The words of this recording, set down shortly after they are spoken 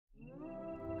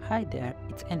Hi there,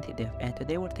 it's TINY11 and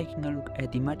today we're taking a look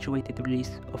at the much awaited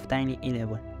release of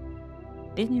TINY11.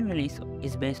 This new release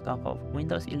is based off of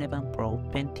Windows 11 Pro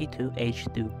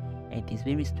 22H2 and is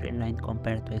very streamlined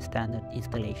compared to a standard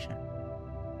installation.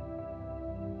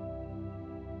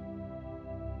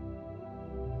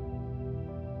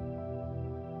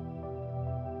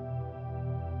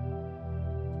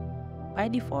 By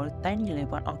default,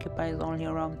 TINY11 occupies only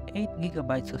around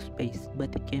 8GB of space,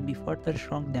 but it can be further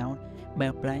shrunk down by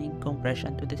applying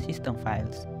compression to the system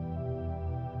files.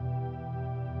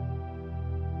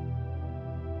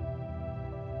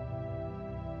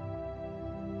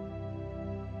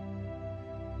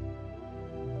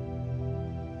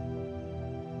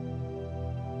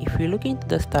 If we look into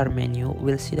the start menu,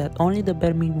 we'll see that only the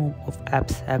bare minimum of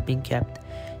apps have been kept.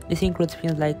 This includes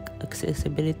things like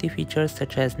accessibility features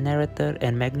such as narrator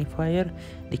and magnifier,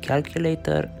 the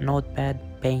calculator, notepad,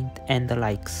 paint, and the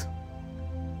likes.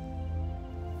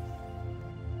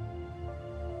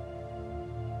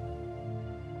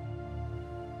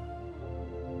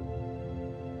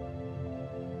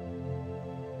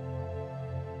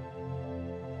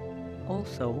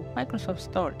 Also, Microsoft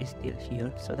Store is still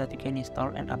here so that you can install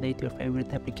and update your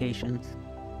favorite applications.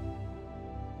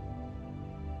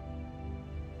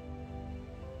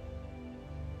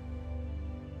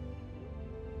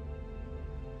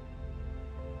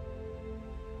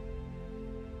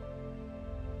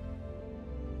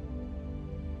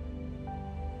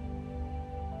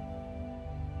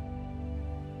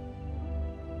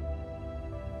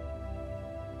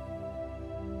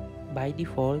 By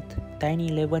default,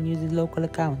 TINY11 uses local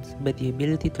accounts, but the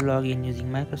ability to log in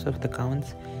using Microsoft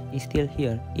accounts is still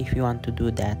here if you want to do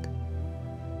that.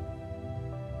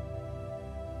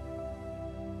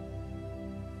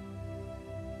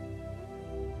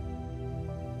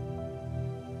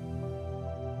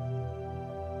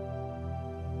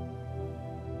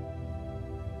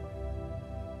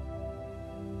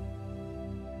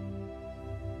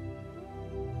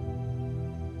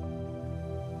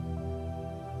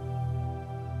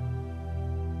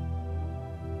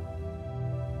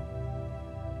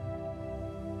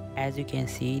 As you can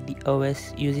see, the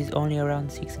OS uses only around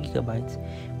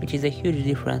 6GB, which is a huge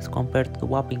difference compared to the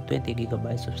whopping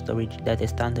 20GB of storage that a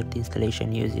standard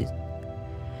installation uses.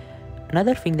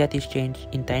 Another thing that is changed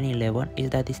in TINY11 is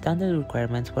that the standard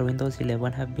requirements for Windows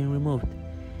 11 have been removed,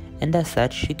 and as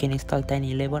such you can install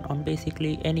TINY11 on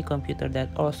basically any computer that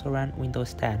also runs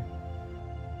Windows 10.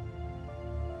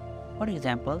 For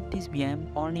example, this VM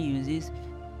only uses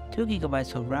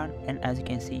 2GB of RAM, and as you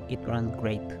can see, it runs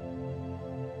great.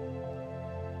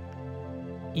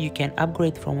 You can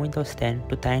upgrade from Windows 10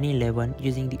 to TINY11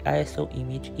 using the ISO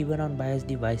image even on BIOS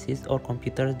devices or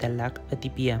computers that lack a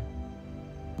TPM.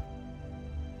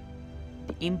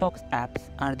 The inbox apps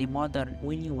are the modern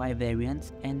WinUI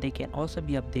variants, and they can also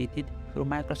be updated through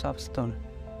Microsoft Store.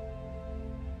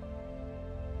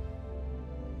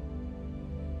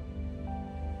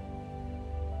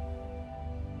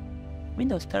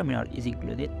 Windows Terminal is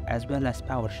included as well as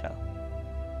PowerShell.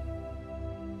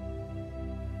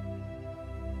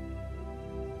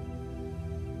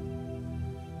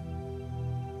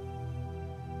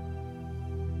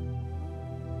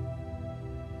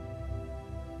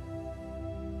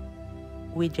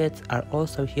 Widgets are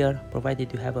also here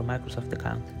provided you have a Microsoft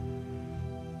account.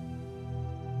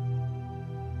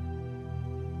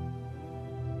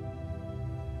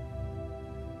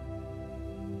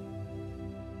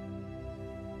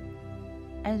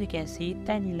 As you can see,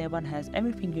 TINY11 has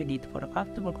everything you need for a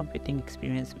comfortable computing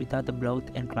experience without the bloat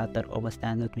and clutter of a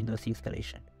standard Windows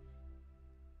installation.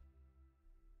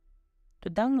 To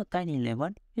download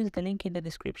TINY11, use the link in the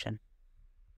description.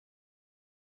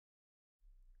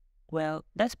 Well,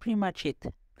 that's pretty much it.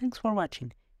 Thanks for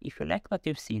watching. If you like what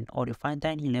you've seen or you find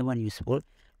TINY11 useful,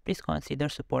 please consider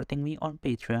supporting me on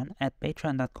Patreon at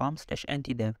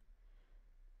patreon.com/ntdev.